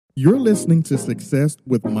You're listening to Success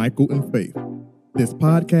with Michael and Faith. This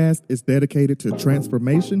podcast is dedicated to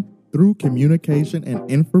transformation through communication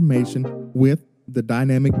and information with the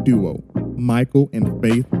dynamic duo, Michael and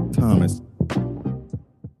Faith Thomas.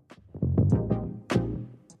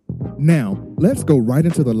 Now, let's go right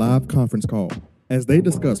into the live conference call as they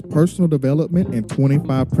discuss personal development and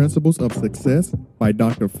 25 principles of success by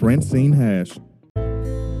Dr. Francine Hash.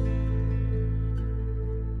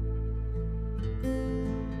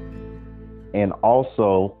 And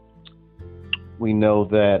also, we know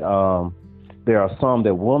that there are some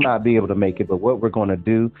that will not be able to make it, but what we're going to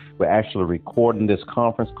do, we're actually recording this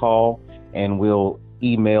conference call, and we'll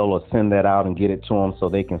email or send that out and get it to them so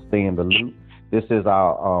they can stay in the loop. This is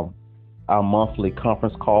our monthly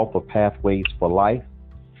conference call for Pathways for Life.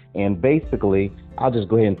 And basically, I'll just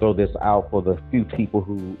go ahead and throw this out for the few people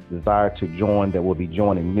who desire to join that will be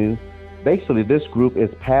joining new. Basically, this group is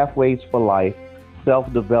Pathways for Life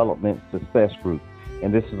Self-Development Success Group,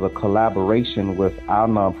 and this is a collaboration with our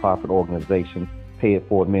nonprofit organization, Pay It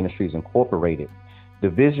Forward Ministries Incorporated.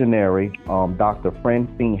 The visionary, Dr.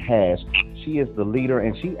 Francine Hash, she is the leader,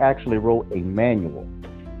 and she actually wrote a manual.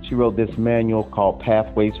 She wrote this manual called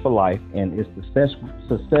Pathways for Life, and it's the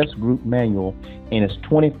Success Group Manual, and it's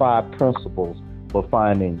 25 principles for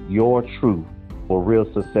finding your truth for real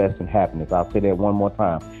success and happiness. I'll say that one more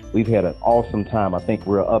time. We've had an awesome time. I think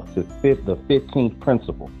we're up to the 15th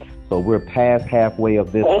principle. So we're past halfway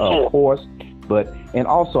of this course. And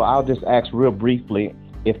also, I'll just ask real briefly,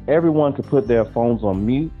 if everyone could put their phones on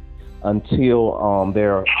mute until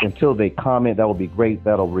they comment, that would be great.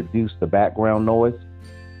 That'll reduce the background noise.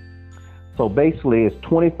 So basically, it's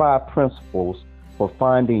 25 principles for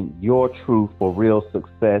finding your truth for real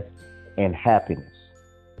success and happiness.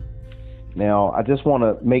 Now, I just want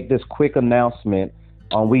to make this quick announcement.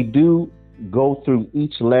 We do go through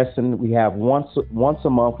each lesson. We have once a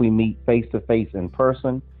month we meet face-to-face in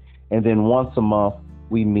person, and then once a month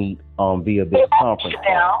we meet via this conference.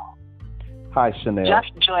 Chanel. Hi, Chanel.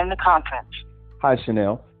 Just joined the conference. Hi,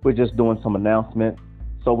 Chanel. We're just doing some announcements.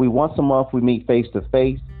 So once a month we meet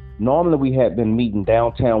face-to-face. Normally we had been meeting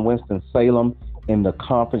downtown Winston-Salem in the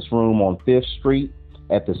conference room on 5th Street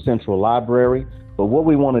at the Central Library. But what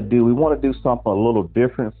we want to do something a little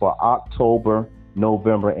different for October,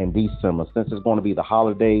 November, and December. Since it's going to be the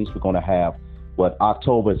holidays, we're going to have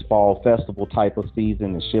October is fall festival type of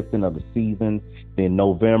season, the shifting of the season. Then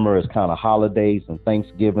November is kind of holidays and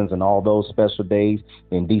Thanksgivings and all those special days.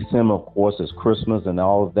 Then December, of course, is Christmas and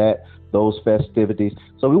all of that, those festivities.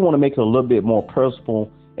 So we want to make it a little bit more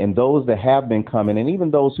personal. And those that have been coming, and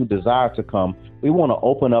even those who desire to come, we want to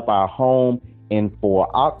open up our home. And for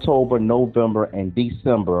October, November, and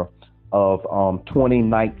December of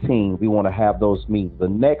 2019, we want to have those meetings. The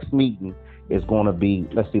next meeting is going to be,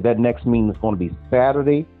 that next meeting is going to be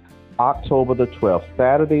Saturday, October the 12th.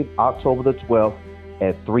 Saturday, October the 12th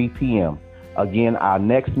at 3 p.m. Again, our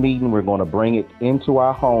next meeting, we're going to bring it into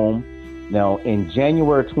our home. Now, in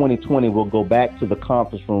January 2020, we'll go back to the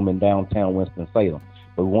conference room in downtown Winston-Salem.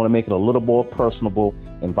 But we want to make it a little more personable,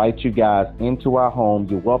 invite you guys into our home.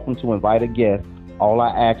 You're welcome to invite a guest. All I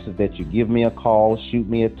ask is that you give me a call, shoot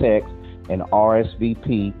me a text, and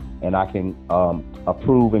RSVP, and I can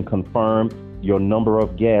approve and confirm your number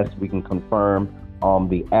of guests. We can confirm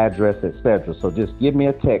the address, etc. So just give me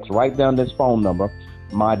a text. Write down this phone number.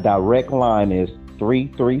 My direct line is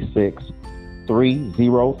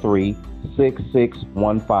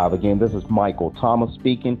 336-303-6615. Again, this is Michael Thomas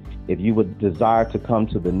speaking. If you would desire to come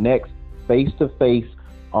to the next face-to-face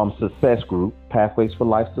success group, Pathways for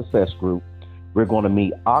Life Success Group, we're going to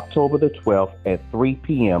meet October the 12th at 3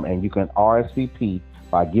 p.m. and you can RSVP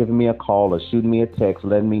by giving me a call or shooting me a text,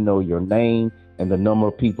 letting me know your name and the number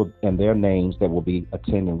of people and their names that will be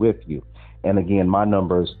attending with you. And again, my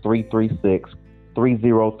number is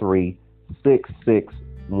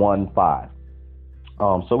 336-303-6615.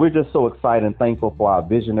 So we're just so excited and thankful for our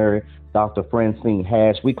visionary, Dr. Francine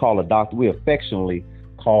Hash. We call her Doctor. We affectionately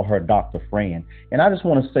call her Dr. Fran. And I just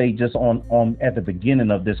want to say just on at the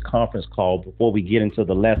beginning of this conference call, before we get into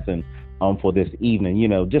the lesson for this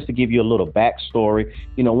evening, just to give you a little backstory,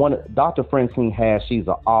 Dr. Francine Hash, she's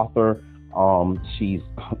an author. She's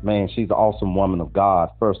an awesome woman of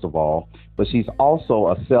God, first of all, but she's also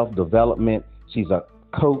a self-development. She's a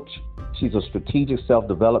coach. She's a strategic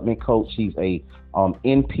self-development coach. She's a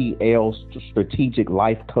NPL, strategic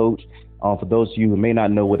life coach. For those of you who may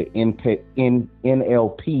not know what an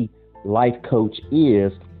NLP life coach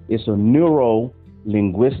is, it's a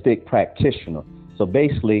neuro-linguistic practitioner. So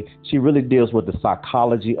basically, she really deals with the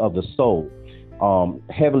psychology of the soul,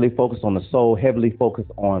 heavily focused on the soul, heavily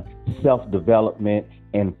focused on self-development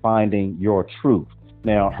and finding your truth.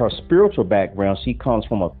 Now, her spiritual background, she comes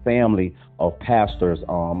from a family of pastors.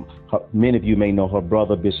 Many of you may know her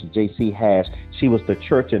brother, Bishop J.C. Hash. She was the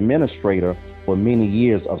church administrator for many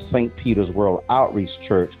years of St. Peter's World Outreach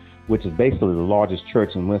Church, which is basically the largest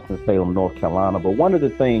church in Winston-Salem, North Carolina. But one of the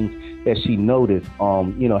things that she noticed,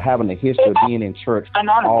 having a history of being in church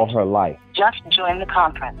all her life. Just join the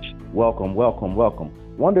conference. Welcome.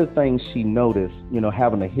 One of the things she noticed,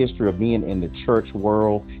 having a history of being in the church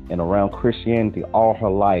world and around Christianity all her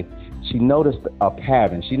life, she noticed a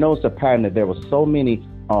pattern. She noticed a pattern that there were so many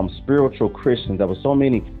spiritual Christians. There were so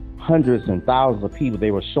many hundreds and thousands of people.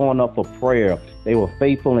 They were showing up for prayer. They were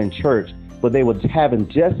faithful in church, but they were having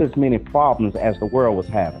just as many problems as the world was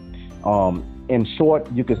having. In short,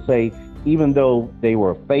 you could say, even though they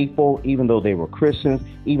were faithful, even though they were Christians,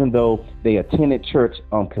 even though they attended church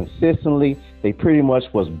consistently, they pretty much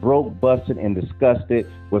was broke, busted, and disgusted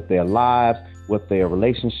with their lives, with their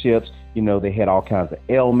relationships. They had all kinds of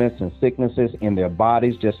ailments and sicknesses in their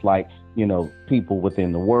bodies, just like, people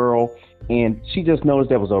within the world. And she just noticed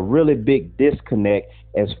there was a really big disconnect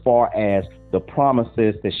as far as the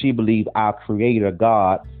promises that she believed our Creator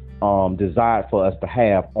God desired for us to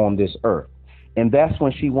have on this earth. And that's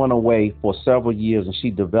when she went away for several years and she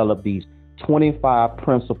developed these 25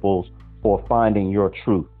 principles for finding your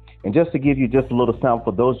truth. And just to give you just a little sample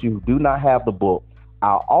for those of you who do not have the book,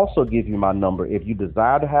 I'll also give you my number. If you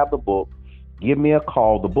desire to have the book, give me a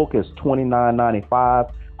call. The book is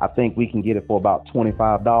 $29.95. I think we can get it for about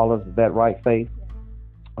 $25. Is that right, Faith?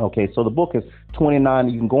 Okay, so the book is $29.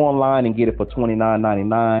 You can go online and get it for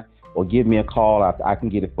 $29.99 or give me a call. I can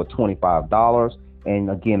get it for $25.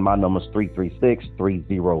 And again, my number is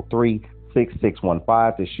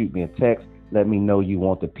 336-303-6615 to shoot me a text. Let me know you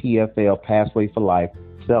want the PFL Pathway for Life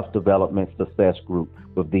Self-Development Success Group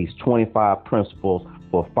with these 25 principles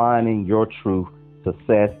for finding your truth,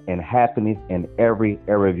 success, and happiness in every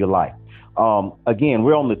area of your life. Again,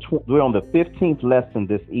 we're on the 15th lesson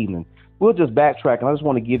this evening. We'll just backtrack, and I just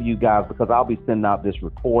want to give you guys, because I'll be sending out this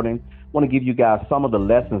recording, I want to give you guys some of the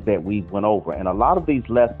lessons that we went over. And a lot of these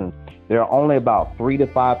lessons, they're only about 3 to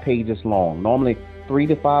 5 pages long, normally 3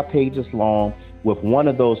 to 5 pages long, with one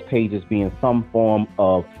of those pages being some form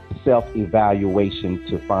of self-evaluation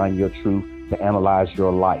to find your truth, to analyze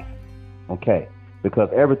your life. Okay, because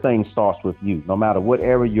everything starts with you. No matter what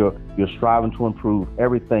area you're striving to improve,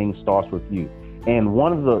 everything starts with you. And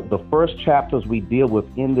one of the first chapters we deal with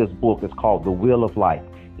in this book is called The Wheel of Life.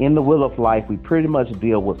 In The Wheel of Life, we pretty much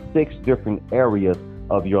deal with 6 different areas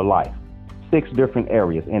of your life. 6 different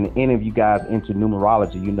areas. And any of you guys into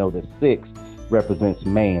numerology, you know that 6 represents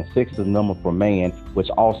man. 6 is the number for man, which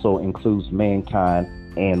also includes mankind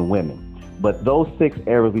and women. But those 6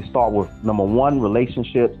 areas, we start with number 1,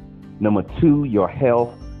 relationships. Number 2, your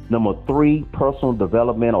health. Number 3, personal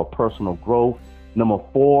development or personal growth. Number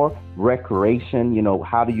 4, recreation.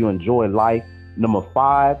 How do you enjoy life? Number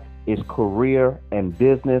 5 is career and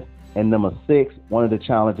business. And number 6, one of the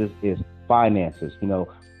challenges is finances.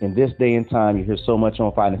 In this day and time, you hear so much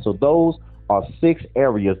on finance. So those are 6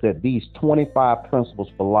 areas that these 25 principles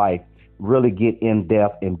for life really get in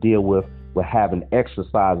depth and deal with having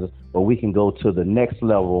exercises where we can go to the next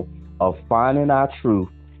level of finding our truth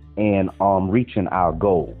and reaching our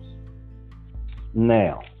goals.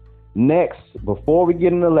 Now, next, before we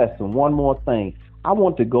get into the lesson, one more thing. I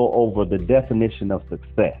want to go over the definition of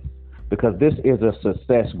success, because this is a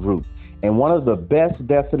success group. And one of the best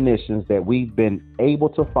definitions that we've been able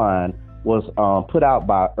to find was put out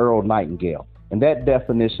by Earl Nightingale. And that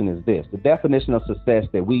definition is this. The definition of success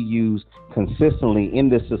that we use consistently in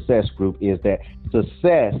this success group is that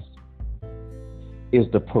success is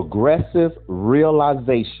the progressive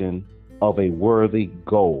realization of a worthy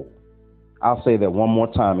goal. I'll say that one more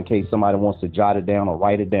time in case somebody wants to jot it down or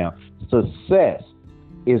write it down. Success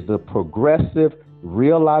is the progressive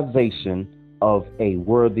realization of a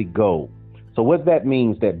worthy goal. So what that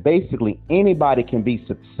means that basically anybody can be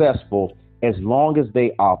successful as long as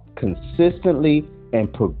they are consistently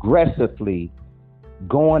and progressively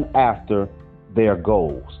going after their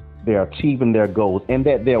goals. They're achieving their goals, and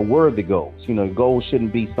that they're worthy goals. Goals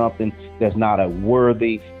shouldn't be something that's not a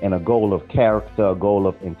worthy and a goal of character, a goal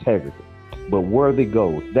of integrity, but worthy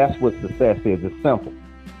goals. That's what success is. It's simple.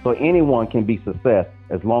 So anyone can be success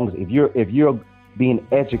as long as if you're being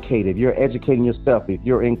educated, if you're educating yourself, if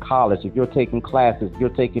you're in college, if you're taking classes, if you're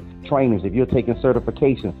taking trainings, if you're taking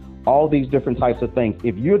certifications, all these different types of things.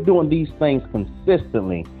 If you're doing these things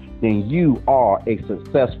consistently, then you are a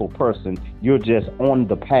successful person. You're just on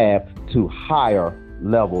the path to higher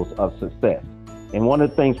levels of success. And one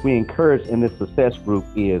of the things we encourage in this success group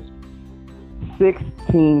is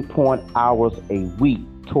 16 hours a week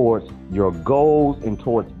towards your goals and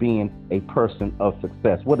towards being a person of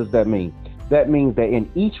success. What does that mean? That means that in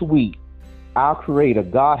each week, our Creator,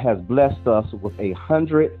 God, has blessed us with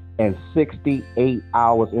 168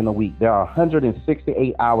 hours in a week. There are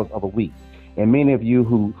 168 hours of a week. And many of you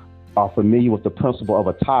who are familiar with the principle of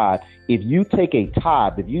a tithe, if you take a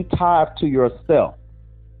tithe, if you tithe to yourself,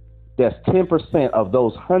 that's 10% of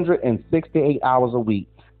those 168 hours a week.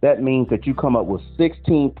 That means that you come up with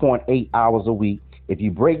 16.8 hours a week. If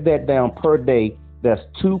you break that down per day, that's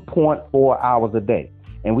 2.4 hours a day.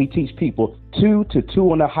 And we teach people 2 to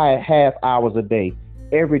 2.5 hours a day.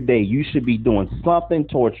 Every day you should be doing something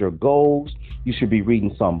towards your goals. You should be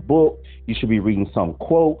reading some book. You should be reading some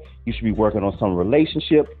quote. You should be working on some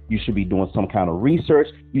relationship. You should be doing some kind of research.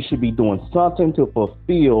 You should be doing something to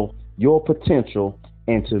fulfill your potential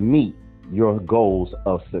and to meet your goals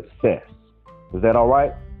of success. Is that all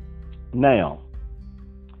right? Now,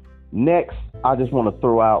 next, I just want to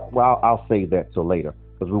throw out, well, I'll save that till later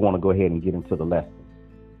because we want to go ahead and get into the lesson.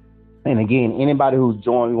 And again, anybody who's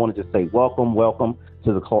joined, we want to just say welcome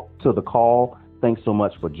to the call. Thanks so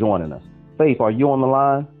much for joining us. Faith, are you on the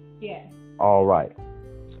line? Yes. All right.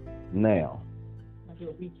 Now, I'll do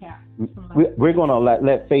a recap. We're going to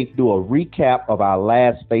let Faith do a recap of our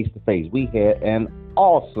last face-to-face. We had an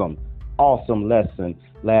awesome lesson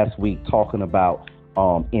last week talking about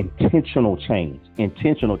intentional change.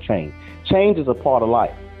 Change is a part of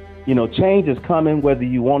life. You know, change is coming whether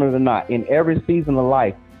you want it or not. In every season of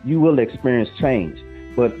life, you will experience change.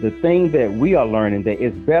 But the thing that we are learning that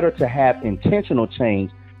it's better to have intentional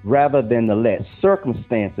change rather than to let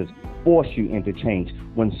circumstances force you into change.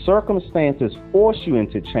 When circumstances force you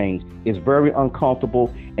into change, it's very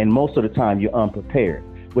uncomfortable, and most of the time you're unprepared.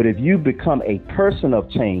 But if you become a person of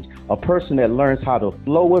change, a person that learns how to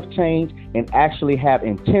flow with change and actually have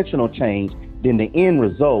intentional change, then the end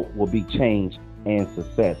result will be change and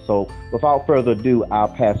success. So without further ado, I'll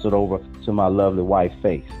pass it over to my lovely wife,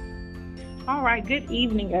 Faith. All right. Good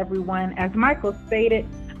evening, everyone. As Michael stated,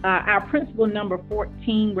 our principle number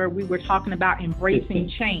 14, where we were talking about embracing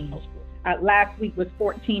change. Last week was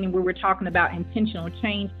 14, and we were talking about intentional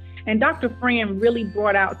change. And Dr. Fran really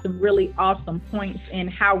brought out some really awesome points in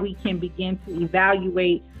how we can begin to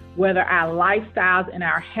evaluate whether our lifestyles and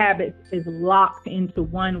our habits is locked into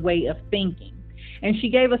one way of thinking. And she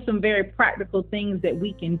gave us some very practical things that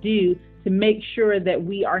we can do to make sure that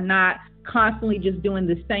we are not constantly just doing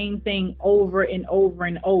the same thing over and over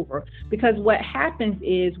and over. Because what happens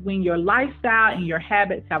is when your lifestyle and your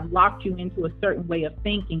habits have locked you into a certain way of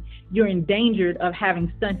thinking, you're endangered of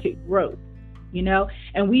having stunted growth. You know,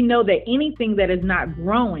 and we know that anything that is not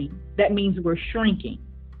growing, that means we're shrinking.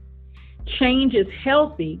 Change is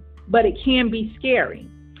healthy, but it can be scary.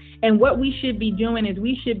 And what we should be doing is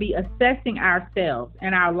we should be assessing ourselves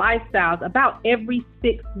and our lifestyles about every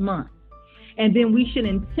 6 months. And then we should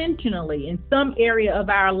intentionally, in some area of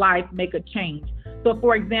our life, make a change. So,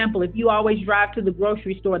 for example, if you always drive to the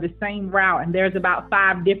grocery store the same route and there's about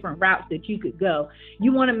 5 different routes that you could go,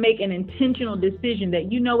 you want to make an intentional decision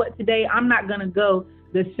that, you know what, today I'm not going to go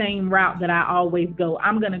the same route that I always go.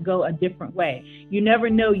 I'm going to go a different way. You never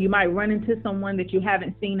know. You might run into someone that you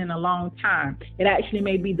haven't seen in a long time. It actually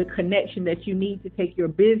may be the connection that you need to take your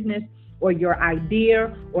business or your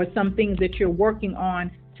idea or some things that you're working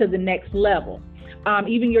on to the next level.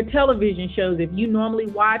 Even your television shows, if you normally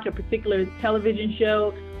watch a particular television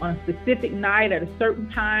show on a specific night at a certain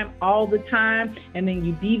time all the time, and then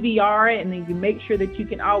you DVR it and then you make sure that you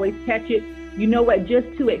can always catch it, you know what, just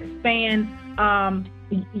to expand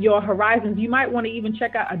your horizons, you might want to even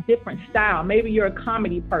check out a different style. Maybe you're a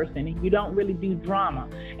comedy person and you don't really do drama,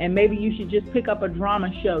 and maybe you should just pick up a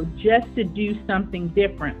drama show just to do something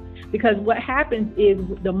different. Because what happens is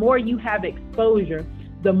the more you have exposure,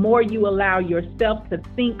 the more you allow yourself to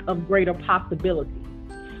think of greater possibilities.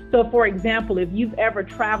 So, for example, if you've ever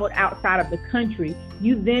traveled outside of the country,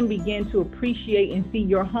 you then begin to appreciate and see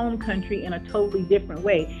your home country in a totally different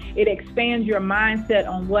way. It expands your mindset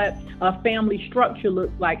on what a family structure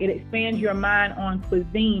looks like. It expands your mind on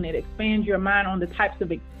cuisine. It expands your mind on the types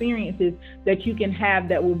of experiences that you can have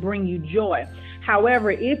that will bring you joy.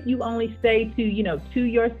 However, if you only stay to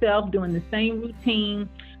yourself, doing the same routine,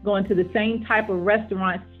 going to the same type of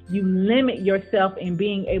restaurants, you limit yourself in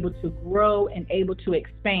being able to grow and able to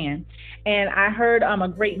expand. And I heard a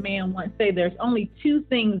great man once say there's only 2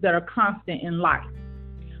 things that are constant in life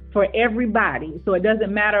for everybody. So it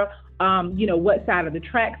doesn't matter what side of the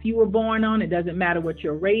tracks you were born on. It doesn't matter what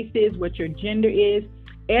your race is, what your gender is.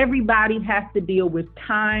 Everybody has to deal with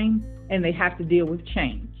time and they have to deal with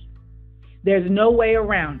change. There's no way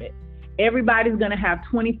around it. Everybody's going to have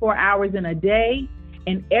 24 hours in a day,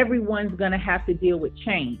 and everyone's going to have to deal with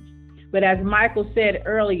change. But as Michael said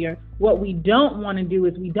earlier, what we don't want to do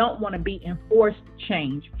is we don't want to be enforced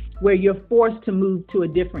change, where you're forced to move to a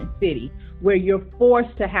different city, where you're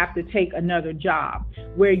forced to have to take another job,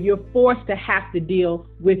 where you're forced to have to deal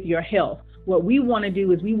with your health. What we want to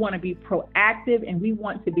do is we want to be proactive, and we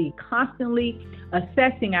want to be constantly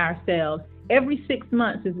assessing ourselves. Every 6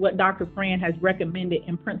 months is what Dr. Fran has recommended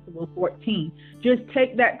in Principle 14. Just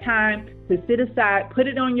take that time to sit aside, put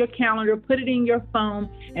it on your calendar, put it in your phone,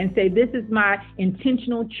 and say, this is my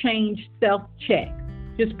intentional change self-check.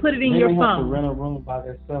 Just put it in your phone. They have to rent a room by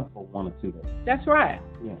themselves for 1 or 2 days. That's right.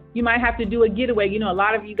 Yeah. You might have to do a getaway. You know, a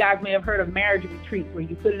lot of you guys may have heard of marriage retreats, where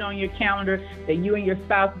you put it on your calendar that you and your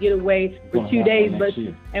spouse get away for 2 days.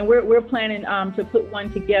 And we're planning to put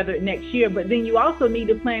one together next year. But then you also need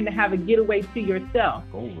to plan to have a getaway to yourself.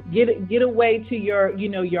 Get away to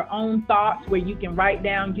your own thoughts, where you can write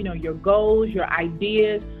down, your goals, your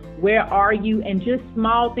ideas. Where are you? And just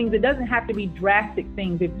small things. It doesn't have to be drastic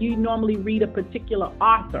things. If you normally read a particular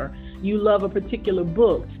author, you love a particular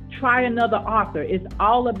book, try another author. It's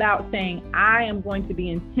all about saying, I am going to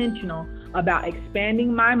be intentional about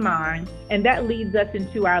expanding my mind. And that leads us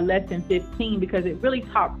into our lesson 15, because it really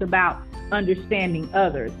talks about understanding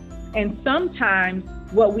others. And sometimes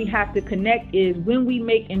what we have to connect is when we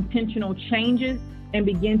make intentional changes and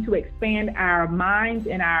begin to expand our minds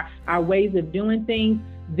and our ways of doing things,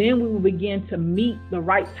 then we will begin to meet the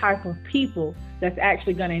right type of people that's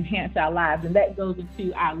actually going to enhance our lives. And that goes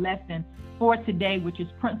into our lesson for today, which is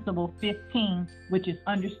Principle 15, which is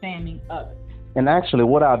understanding others. And actually,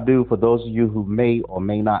 what I'll do for those of you who may or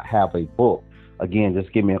may not have a book, again,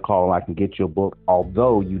 just give me a call and I can get you a book.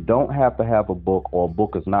 Although you don't have to have a book, or a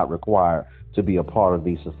book is not required to be a part of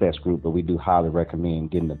the success group, but we do highly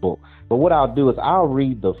recommend getting the book. But what I'll do is I'll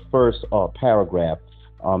read the first paragraph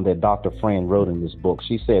that Dr. Fran wrote in this book.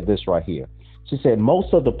 She said this right here. She said,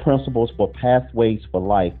 most of the principles for pathways for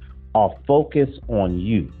life are focused on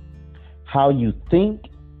you, how you think,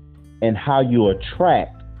 and how you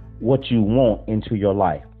attract what you want into your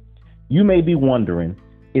life. You may be wondering,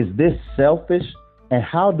 is this selfish? And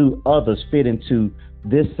how do others fit into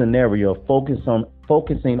this scenario of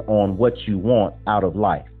focusing on what you want out of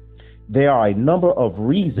life? There are a number of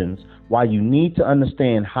reasons why you need to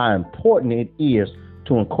understand how important it is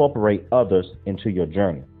to incorporate others into your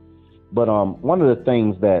journey. But one of the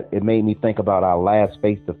things that it made me think about our last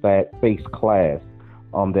face-to-face class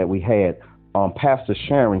that we had, Pastor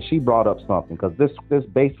Sharon, she brought up something, because this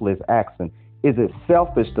basically is asking, is it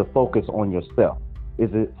selfish to focus on yourself? Is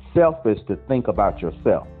it selfish to think about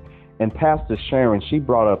yourself? And Pastor Sharon, she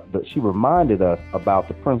reminded us about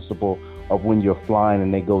the principle of when you're flying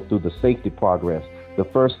and they go through the safety progress.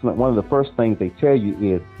 One of the first things they tell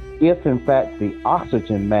you is, if in fact the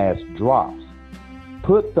oxygen mask drops,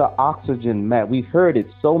 put the oxygen mask. We've heard it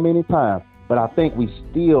so many times, but I think we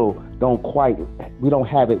still don't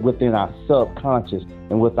have it within our subconscious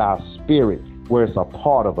and with our spirit, where it's a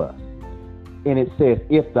part of us. And it says,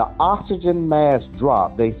 if the oxygen mask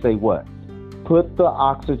drop, they say what? Put the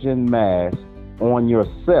oxygen mask on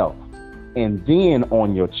yourself, and then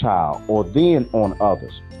on your child, or then on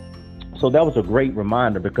others. So that was a great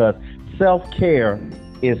reminder, because self-care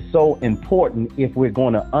is so important if we're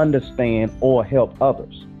going to understand or help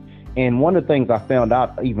others. And one of the things I found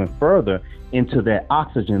out even further into that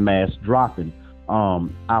oxygen mask dropping,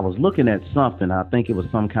 I was looking at something, I think it was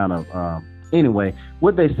some kind of, anyway,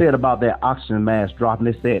 what they said about that oxygen mask dropping,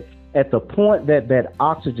 they said at the point that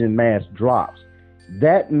oxygen mask drops,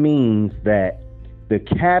 that means that the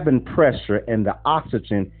cabin pressure and the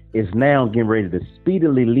oxygen is now getting ready to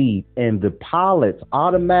speedily leave, and the pilots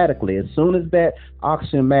automatically, as soon as that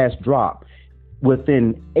oxygen mask drop,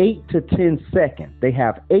 within 8 to 10 seconds, they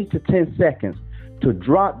have 8 to 10 seconds to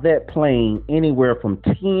drop that plane anywhere from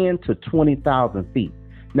 10 to 20,000 feet.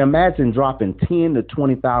 Now imagine dropping 10 to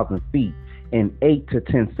 20,000 feet in 8 to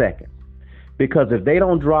 10 seconds. Because if they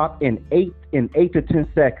don't drop in 8 to 10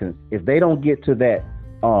 seconds, if they don't get to that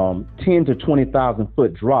 10 to 20,000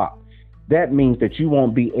 foot drop, that means that you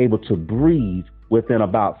won't be able to breathe within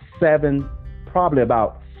about 6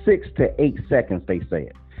 to 8 seconds, they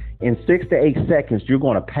said. In 6 to 8 seconds, you're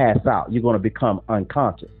going to pass out. You're going to become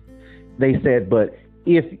unconscious. They said, but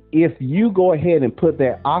if you go ahead and put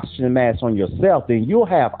that oxygen mask on yourself, then you'll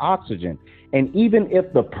have oxygen. And even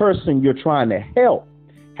if the person you're trying to help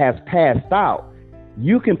has passed out,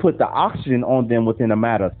 you can put the oxygen on them within a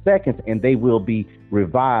matter of seconds, and they will be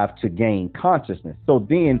revived to gain consciousness. So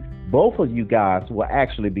then both of you guys will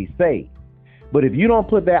actually be saved. But if you don't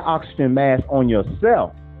put that oxygen mask on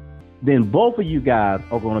yourself, then both of you guys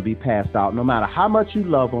are going to be passed out. No matter how much you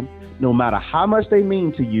love them, no matter how much they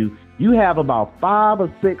mean to you, you have about 5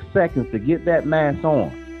 or 6 seconds to get that mask on.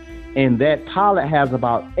 And that pilot has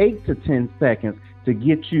about 8 to 10 seconds to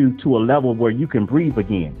get you to a level where you can breathe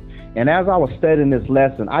again. And as I was studying this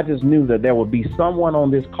lesson, I just knew that there would be someone on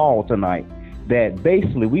this call tonight that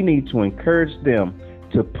basically we need to encourage them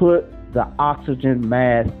to put the oxygen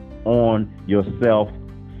mask on yourself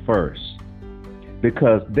first.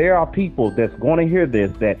 Because there are people that's going to hear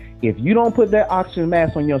this, that if you don't put that oxygen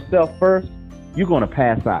mask on yourself first, you're going to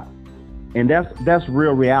pass out. And that's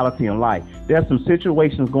real reality in life. There's some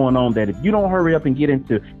situations going on that if you don't hurry up and get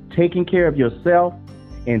into taking care of yourself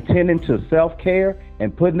and tending to self-care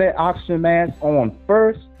and putting that oxygen mask on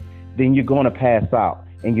first, then you're going to pass out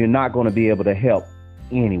and you're not going to be able to help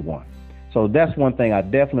anyone. So that's one thing I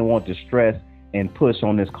definitely want to stress and push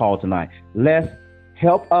on this call tonight. Let's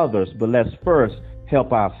help others, but let's first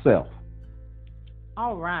help ourselves.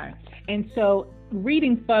 All right. And so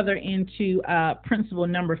reading further into principle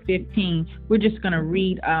number 15, we're just going to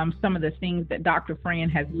read some of the things that Dr. Fran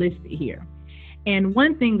has listed here. And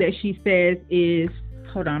one thing that she says is,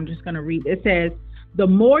 hold on, I'm just going to read. It says, the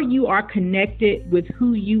more you are connected with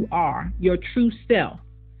who you are, your true self,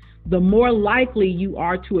 the more likely you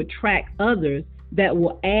are to attract others that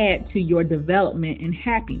will add to your development and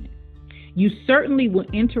happiness. You certainly will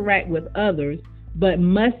interact with others, but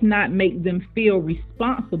must not make them feel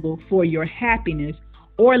responsible for your happiness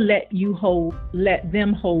or let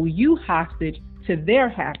them hold you hostage to their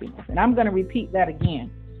happiness. And I'm going to repeat that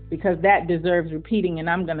again because that deserves repeating, and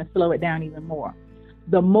I'm going to slow it down even more.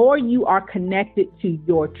 The more you are connected to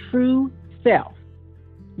your true self,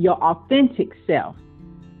 your authentic self,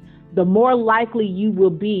 the more likely you will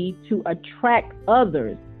be to attract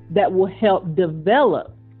others that will help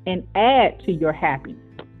develop and add to your happiness.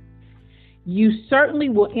 You certainly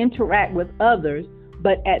will interact with others,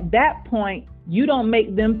 but at that point, you don't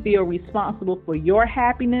make them feel responsible for your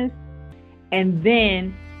happiness, and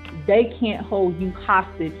then they can't hold you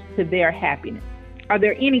hostage to their happiness. Are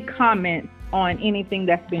there any comments on anything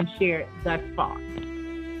that's been shared thus far?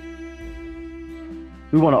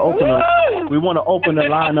 We want to open the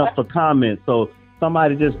line up for comments. So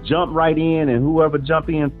somebody just jump right in, and whoever jump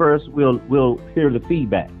in first, we'll hear the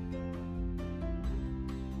feedback.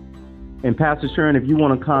 And Pastor Sharon, if you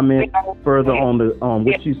want to comment further on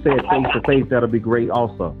what you said face to face, that'll be great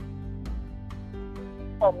also.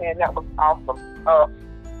 Oh man, that was awesome.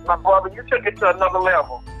 My brother, you took it to another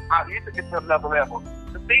level.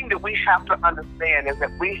 The thing that we have to understand is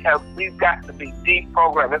that we've got to be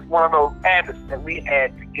deprogrammed. It's one of those habits that we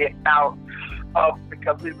had to get out of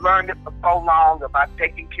because we've learned it for so long about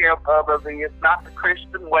taking care of others, and it's not the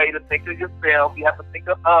Christian way to think of yourself. You have to think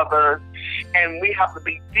of others, and we have to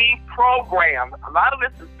be deprogrammed. A lot of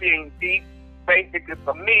this is being basically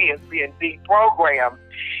for me, it's being deprogrammed.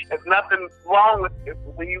 There's nothing wrong with it.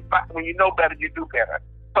 When you know better, you do better.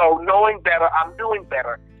 So knowing better, I'm doing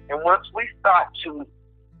better. And once we start to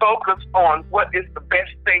focus on what is the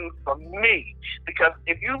best thing for me, because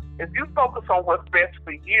if you focus on what's best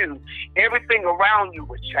for you, everything around you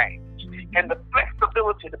will change. And the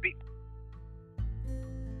flexibility to be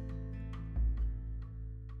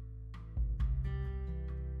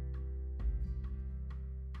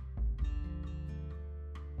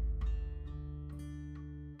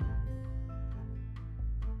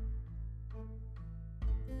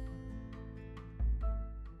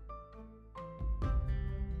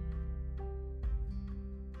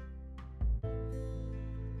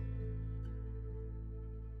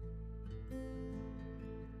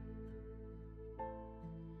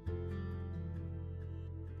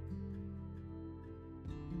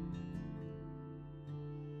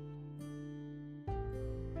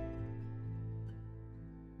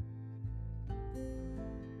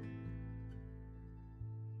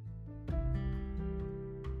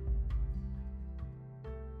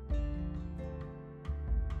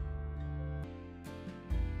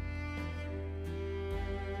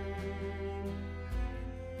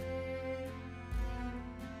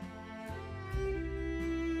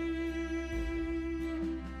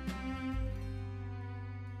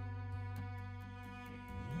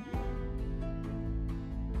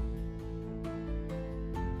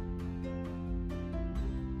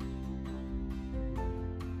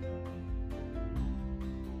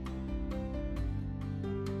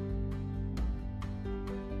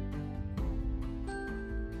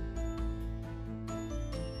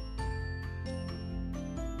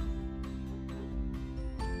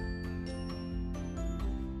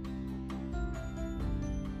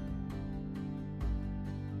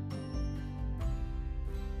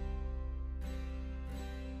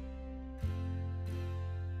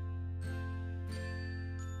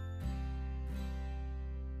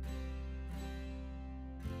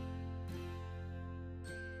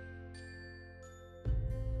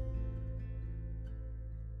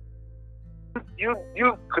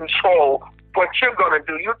you control what you're going to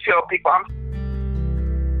do. You tell people,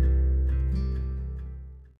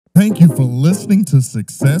 Thank you for listening to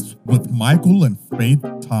Success with Michael and Faith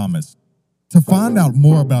Thomas. To find out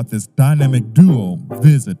more about this dynamic duo,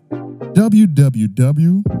 visit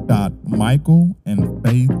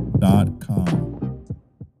www.michaelandfaith.com.